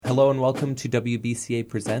Hello and welcome to WBCA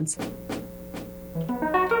Presents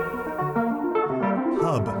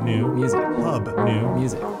Hub New Music. Hub New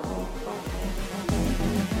Music.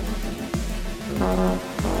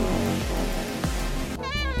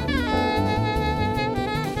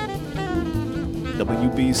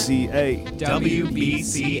 WBCA.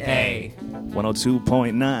 WBCA.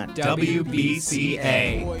 102.9.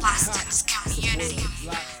 WBCA. Boston's community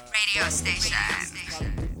radio station.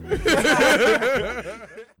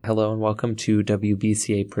 Hello and welcome to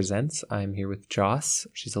WBCA Presents. I'm here with Joss.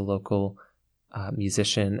 She's a local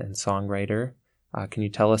musician and songwriter. Can you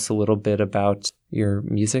tell us a little bit about your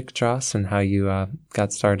music, Joss, and how you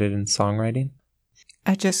got started in songwriting?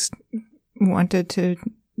 I just wanted to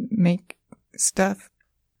make stuff.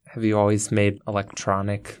 Have you always made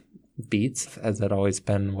electronic beats? Has that always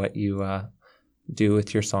been what you do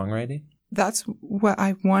with your songwriting? That's what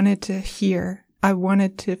I wanted to hear. I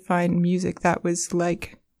wanted to find music that was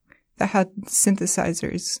like, that had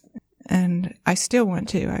synthesizers. And I still want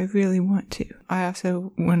to. I really want to. I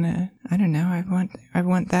also want to, I don't know, I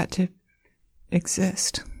want that to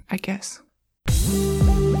exist, I guess.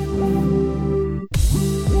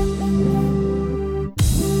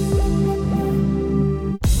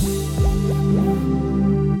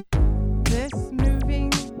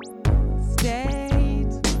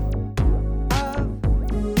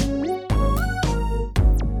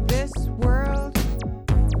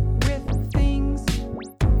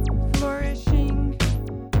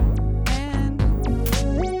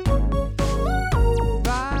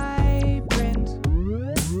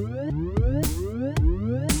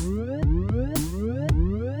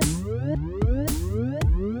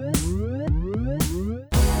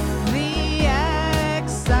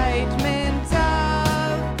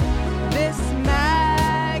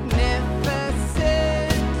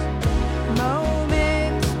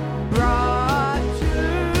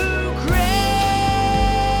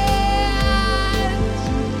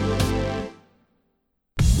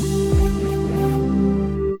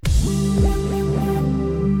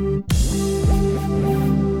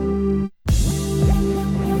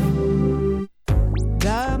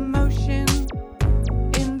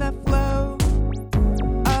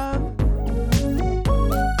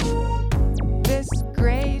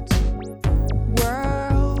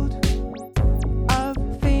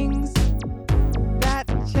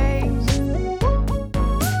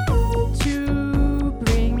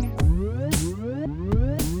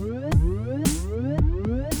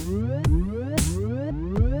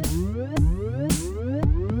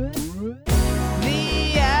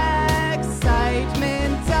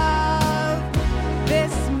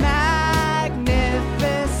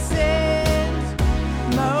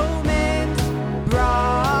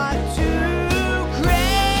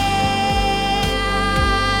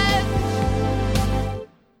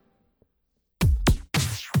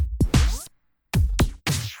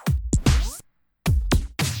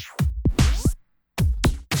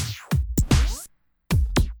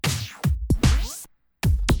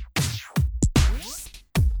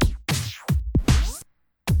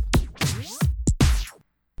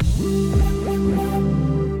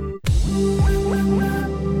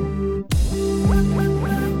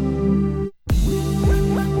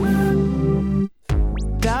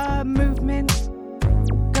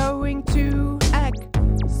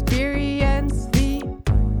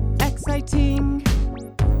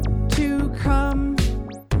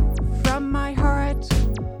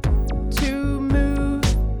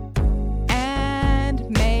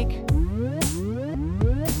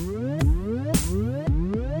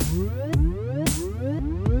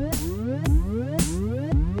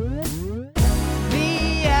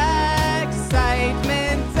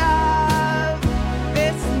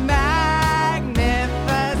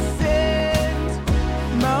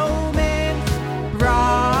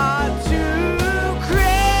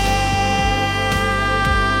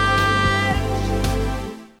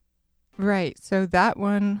 Right, so that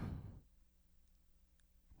one,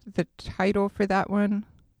 the title for that one,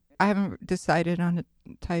 I haven't decided on a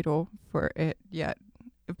title for it yet,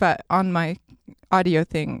 but on my audio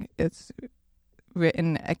thing, it's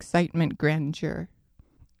written Excitement Grandeur.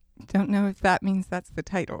 Don't know if that means that's the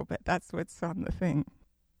title, but that's what's on the thing.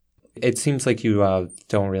 It seems like you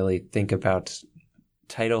don't really think about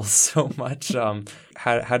titles so much.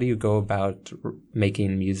 How do you go about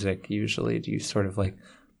making music usually? Do you sort of like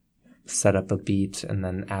set up a beat and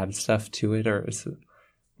then add stuff to it, or is it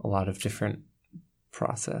a lot of different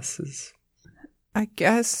processes? I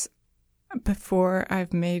guess before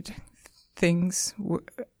I've made things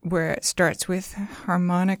where it starts with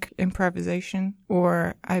harmonic improvisation,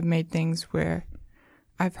 or I've made things where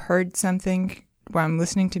I've heard something where I'm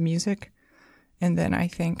listening to music and then I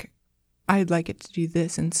think I'd like it to do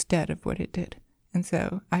this instead of what it did. And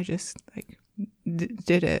so I just like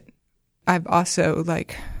did it. I've also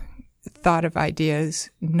like thought of ideas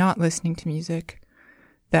not listening to music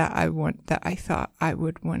that I thought I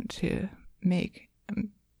would want to make,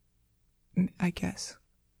 I guess.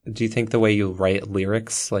 Do you think the way you write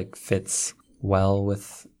lyrics like fits well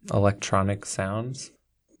with electronic sounds?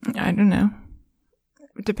 I don't know.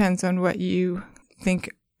 It depends on what you think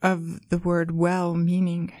of the word well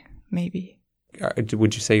meaning, maybe.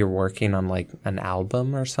 Would you say you're working on like an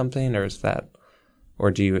album or something,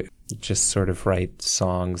 or do you just sort of write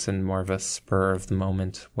songs in more of a spur of the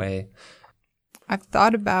moment way? I've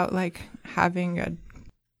thought about like having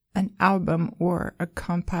an album or a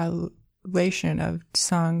compilation of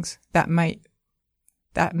songs that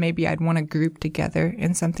maybe I'd want to group together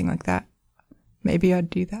in something like that. Maybe I'd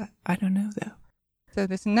do that. I don't know though. So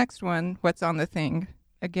this next one, What's on the Thing?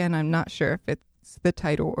 Again, I'm not sure if it's the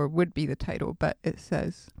title or would be the title, but it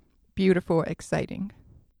says beautiful, exciting.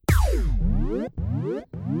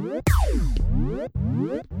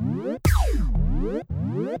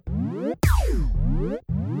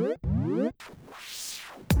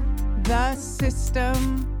 The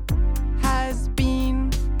system has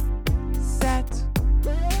been set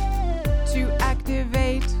to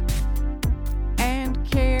activate and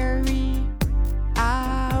carry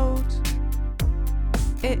out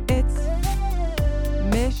its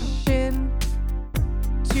mission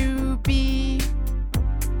to be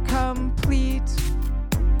complete.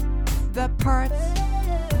 The parts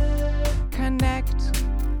connect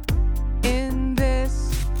in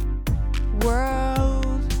this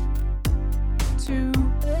world to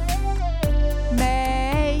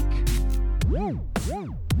make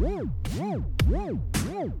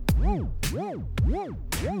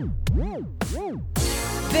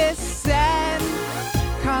this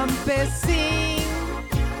encompassing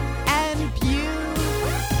and beautiful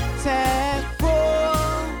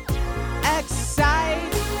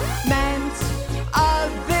excitement of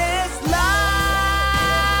this life.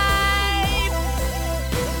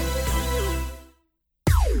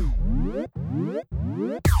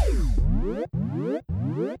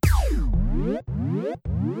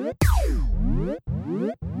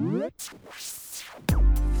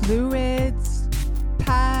 Fluids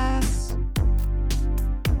pass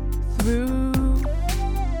through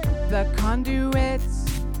the conduits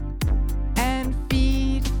and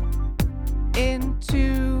feed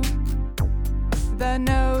into the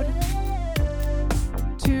node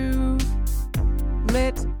to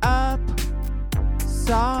lit up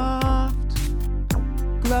soft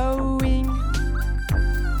glowing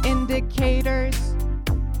indicators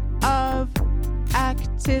of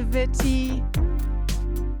activity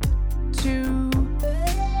to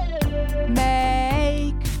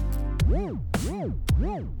make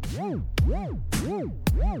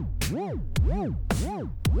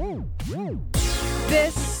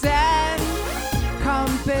this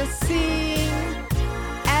encompassing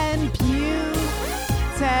and beautiful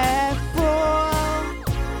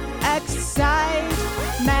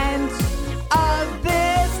excitement of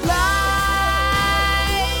this life.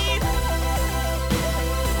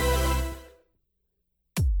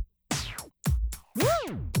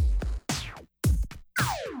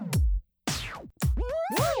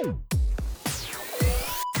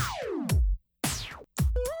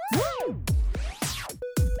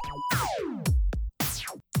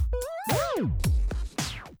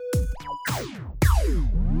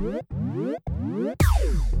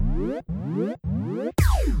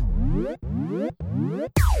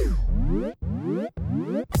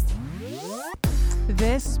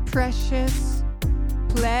 This precious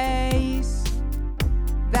place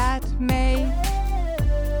that may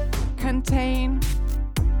contain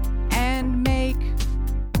and make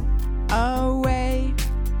a way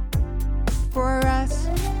for us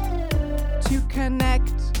to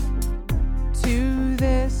connect to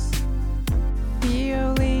this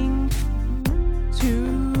feeling,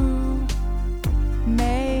 to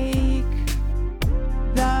make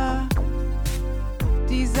the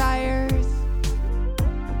desires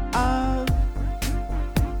of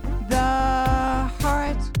the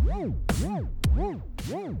heart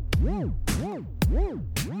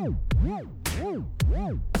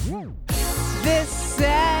this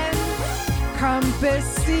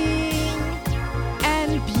encompassing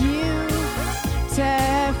and beautiful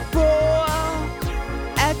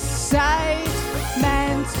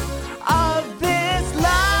excitement of this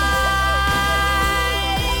life.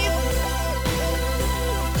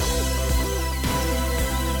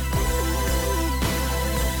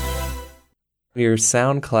 Your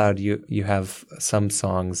SoundCloud, you have some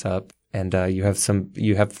songs up, and you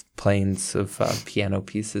have planes of piano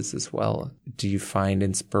pieces as well. Do you find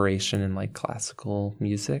inspiration in like classical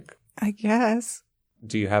music? I guess.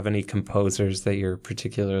 Do you have any composers that you're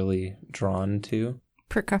particularly drawn to?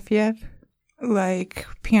 Prokofiev, like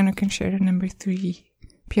Piano Concerto No. 3,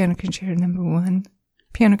 Piano Concerto No. 1,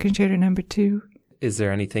 Piano Concerto No. 2. Is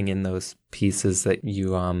there anything in those pieces that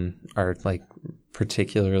you are like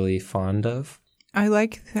particularly fond of? I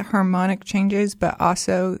like the harmonic changes, but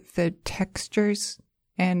also the textures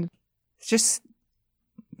and just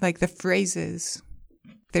like the phrases.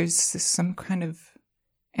 There's some kind of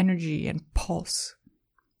energy and pulse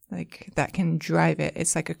like that can drive it.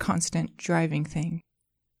 It's like a constant driving thing.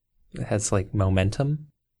 It has like momentum?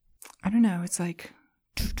 I don't know. It's like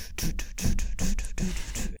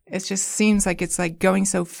it just seems like it's like going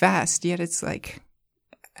so fast, yet it's like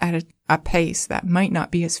at a pace that might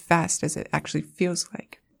not be as fast as it actually feels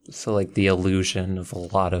like. So like the illusion of a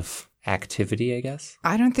lot of activity, I guess?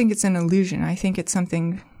 I don't think it's an illusion. I think it's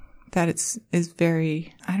something that is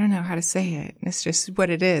very, I don't know how to say it. It's just what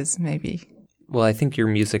it is, maybe. Well, I think your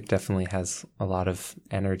music definitely has a lot of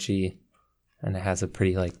energy and it has a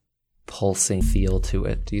pretty like pulsing feel to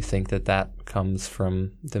it. Do you think that comes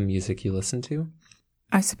from the music you listen to?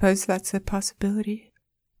 I suppose that's a possibility.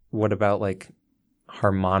 What about like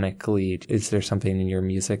harmonically? Is there something in your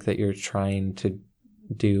music that you're trying to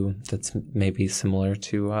do that's maybe similar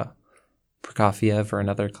to Prokofiev or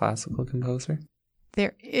another classical composer?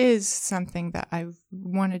 There is something that I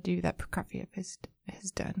want to do that Prokofiev has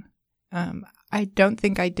done. I don't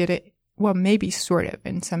think I did it, well, maybe sort of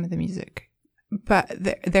in some of the music. But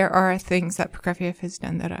there are things that Prokofiev has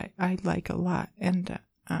done that I like a lot, and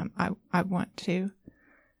I want to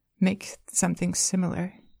make something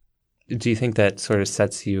similar. Do you think that sort of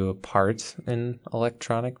sets you apart in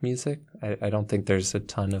electronic music? I don't think there's a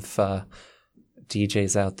ton of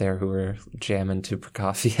DJs out there who are jamming to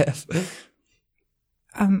Prokofiev.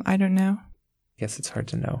 I don't know. I guess it's hard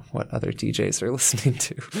to know what other DJs are listening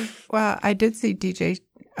to. Well, I did see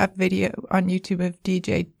a video on YouTube of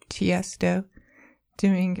DJ Tiesto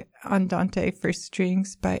doing Andante for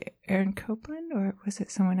Strings by Aaron Copland, or was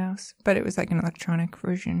it someone else? But it was like an electronic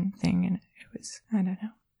version thing, and it was, I don't know.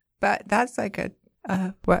 But that's like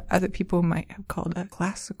what other people might have called a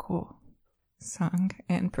classical song,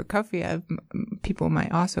 and Prokofiev people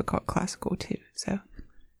might also call classical too, so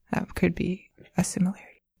that could be a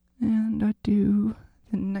similarity. And I'll do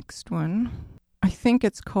the next one. I think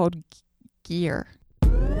it's called Gear.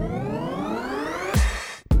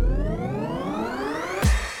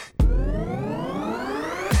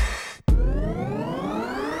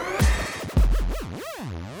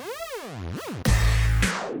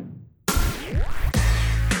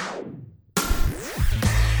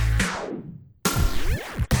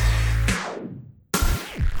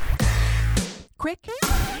 Quick,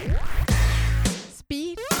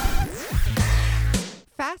 speed,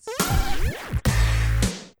 fast,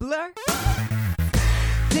 blur,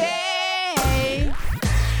 day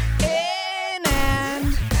in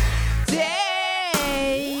and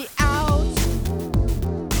day out.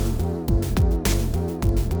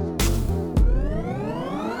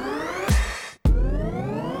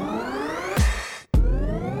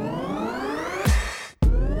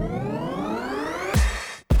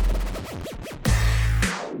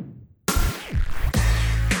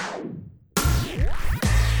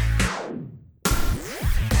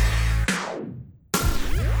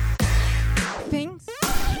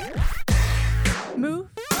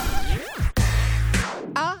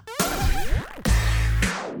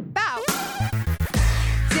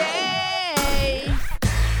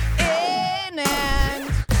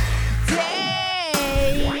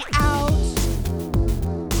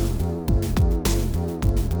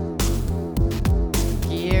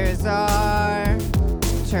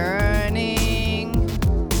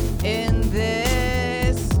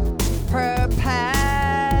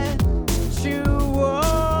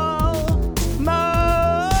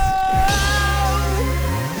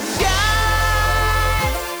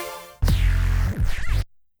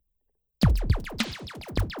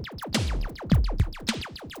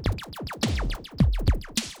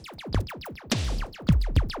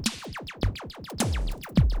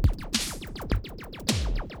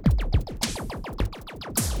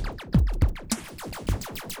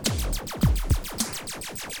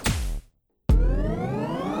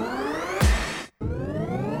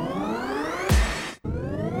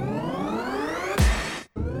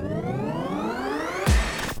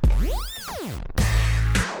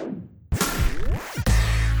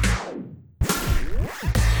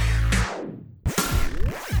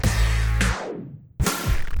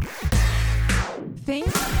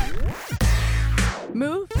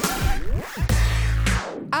 Move.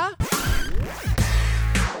 About.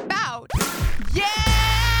 Yeah!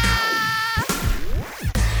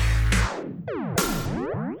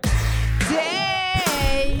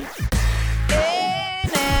 Day in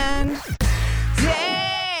and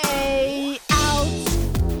day out.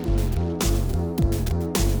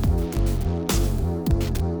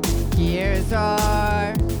 Gears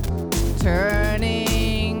are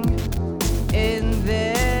turning in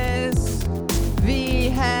this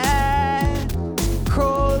vehicle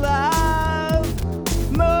of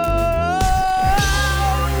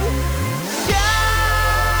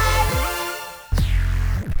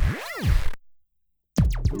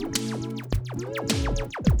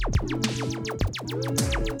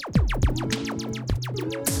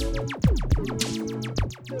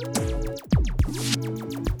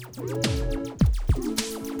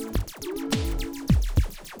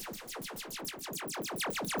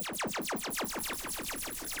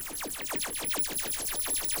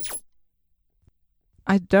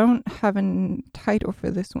I don't have a title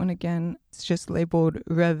for this one again. It's just labeled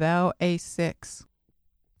Revel A6.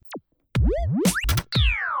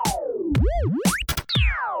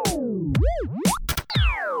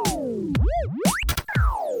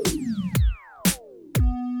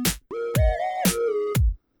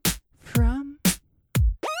 From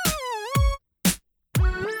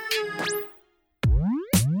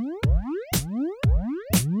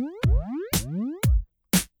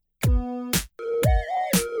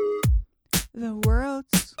the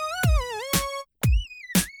world's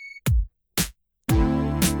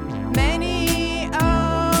many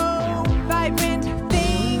vibrant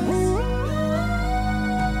things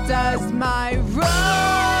does my romance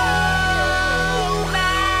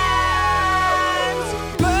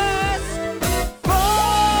burst forth.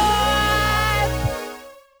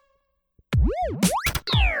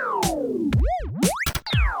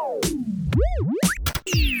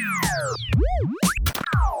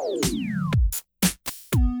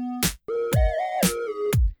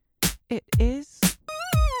 It is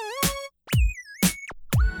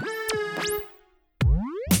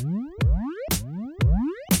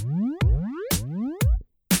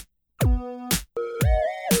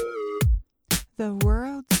the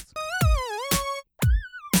world's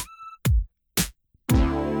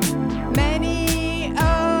many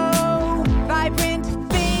vibrant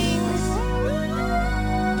things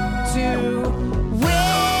to which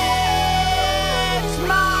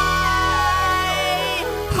my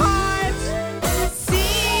heart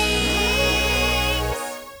sings.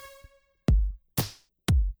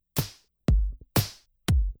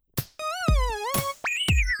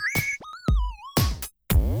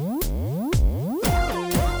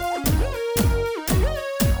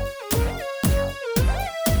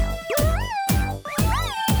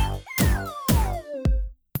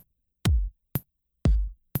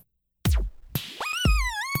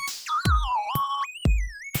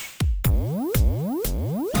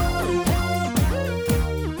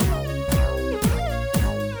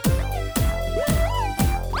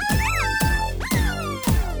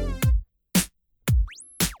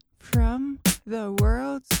 From the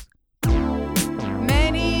world's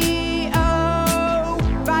many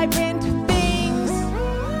vibrant things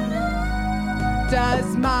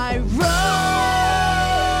does my romance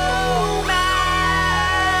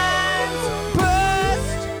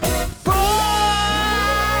burst forth.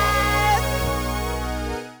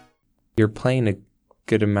 You're playing a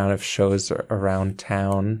good amount of shows around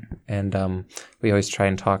town, and we always try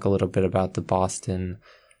and talk a little bit about the Boston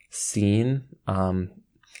scene.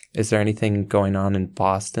 Is there anything going on in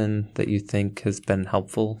Boston that you think has been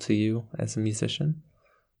helpful to you as a musician?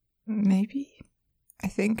 Maybe. I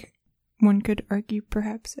think one could argue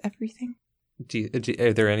perhaps everything.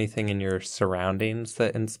 Are there anything in your surroundings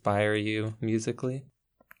that inspire you musically?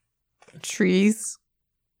 Trees,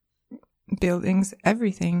 buildings,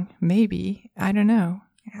 everything. Maybe. I don't know.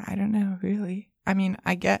 I don't know, really. I mean,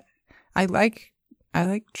 I like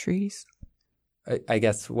trees. I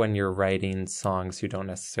guess when you're writing songs, you don't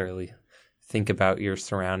necessarily think about your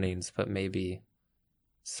surroundings, but maybe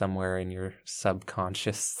somewhere in your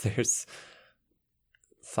subconscious there's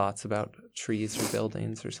thoughts about trees or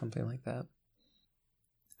buildings or something like that.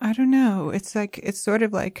 I don't know. It's sort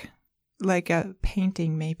of like a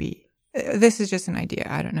painting, maybe. This is just an idea.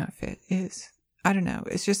 I don't know if it is. I don't know.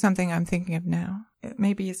 It's just something I'm thinking of now.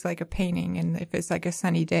 Maybe it's like a painting, and if it's like a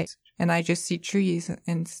sunny day and I just see trees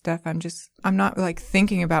and stuff, I'm not like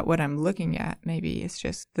thinking about what I'm looking at. Maybe it's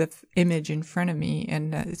just the image in front of me,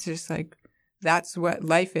 and it's just like that's what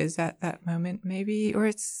life is at that moment, maybe, or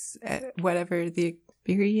it's whatever the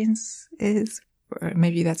experience is. Or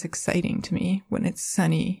maybe that's exciting to me when it's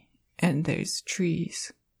sunny and there's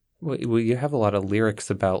trees. Well, you have a lot of lyrics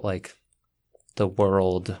about like the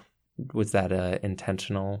world. Was that a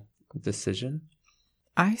intentional decision?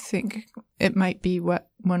 I think it might be what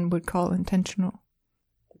one would call intentional.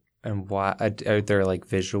 And why are there like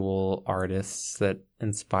visual artists that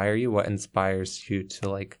inspire you? What inspires you to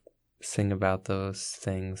like sing about those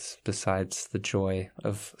things besides the joy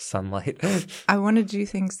of sunlight? I want to do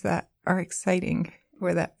things that are exciting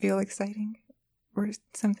or that feel exciting or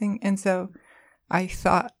something. And so I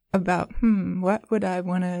thought about, what would I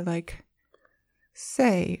want to like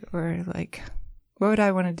say, or like, what would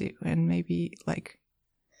I want to do? And maybe like,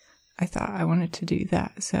 I thought I wanted to do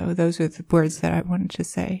that. So those are the words that I wanted to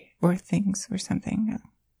say, or things or something.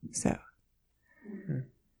 So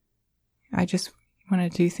I just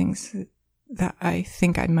want to do things that I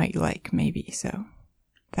think I might like, maybe. So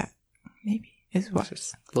that maybe is what.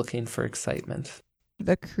 Just looking for excitement.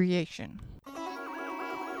 The creation.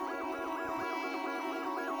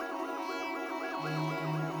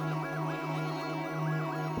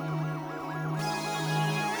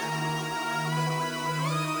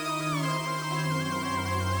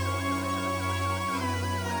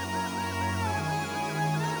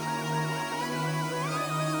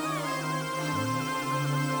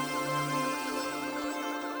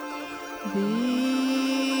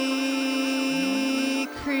 The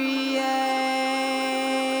creation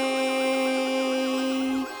of a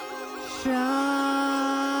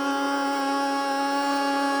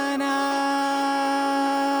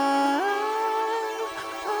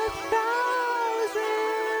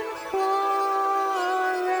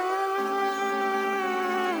forests,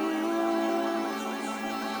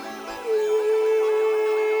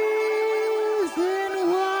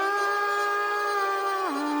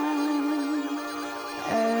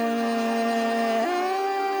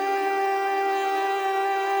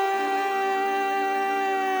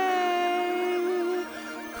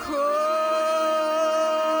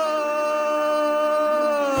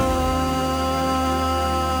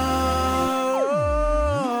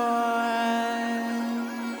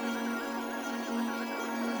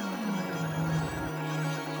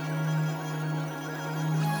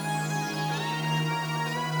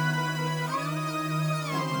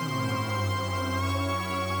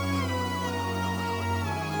 in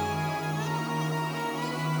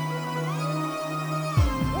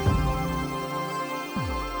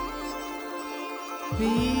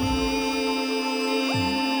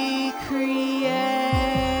the creation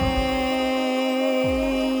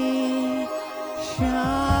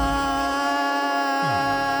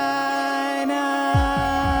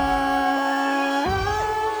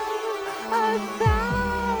of a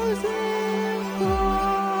thousand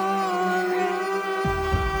forests,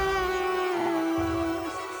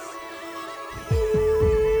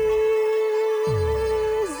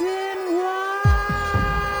 years in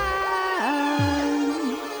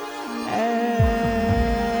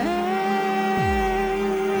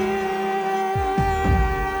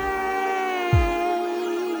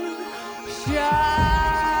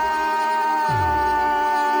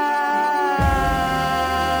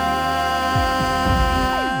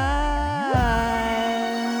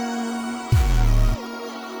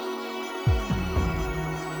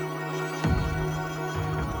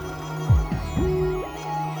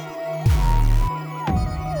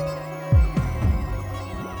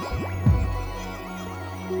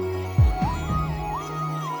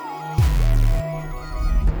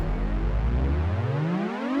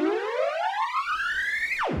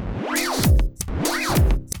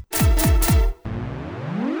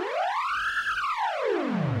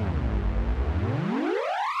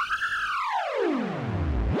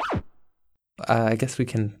I guess we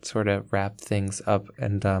can sort of wrap things up,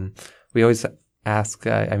 and we always ask.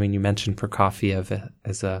 I mean, you mentioned Prokofiev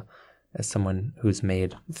as someone who's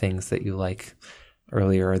made things that you like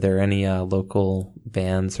earlier. Are there any local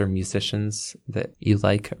bands or musicians that you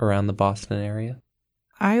like around the Boston area?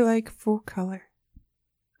 I like Full Color.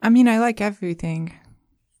 I mean, I like everything.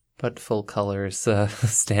 But Full Colors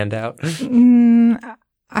stand out.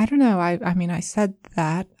 I don't know. I mean, I said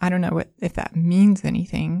that. I don't know if that means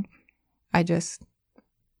anything.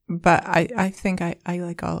 But I think I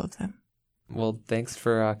like all of them. Well, thanks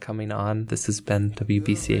for coming on. This has been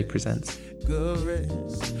WBCA Presents. Good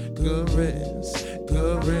riddance, good riddance,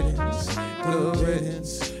 good riddance, good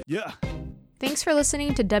riddance. Yeah. Thanks for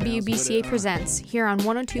listening to WBCA Presents here on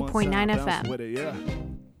 102.9 FM. With it, yeah.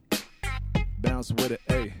 Bounce with it,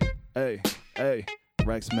 hey,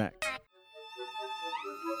 Rex Mac.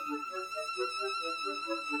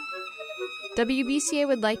 WBCA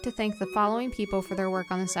would like to thank the following people for their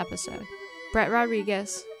work on this episode: Brett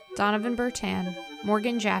Rodriguez, Donovan Bertan,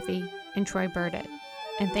 Morgan Jaffe, and Troy Burdett.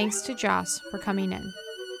 And thanks to Joss for coming in.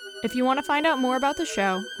 If you want to find out more about the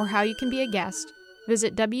show or how you can be a guest,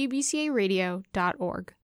 visit WBCAradio.org.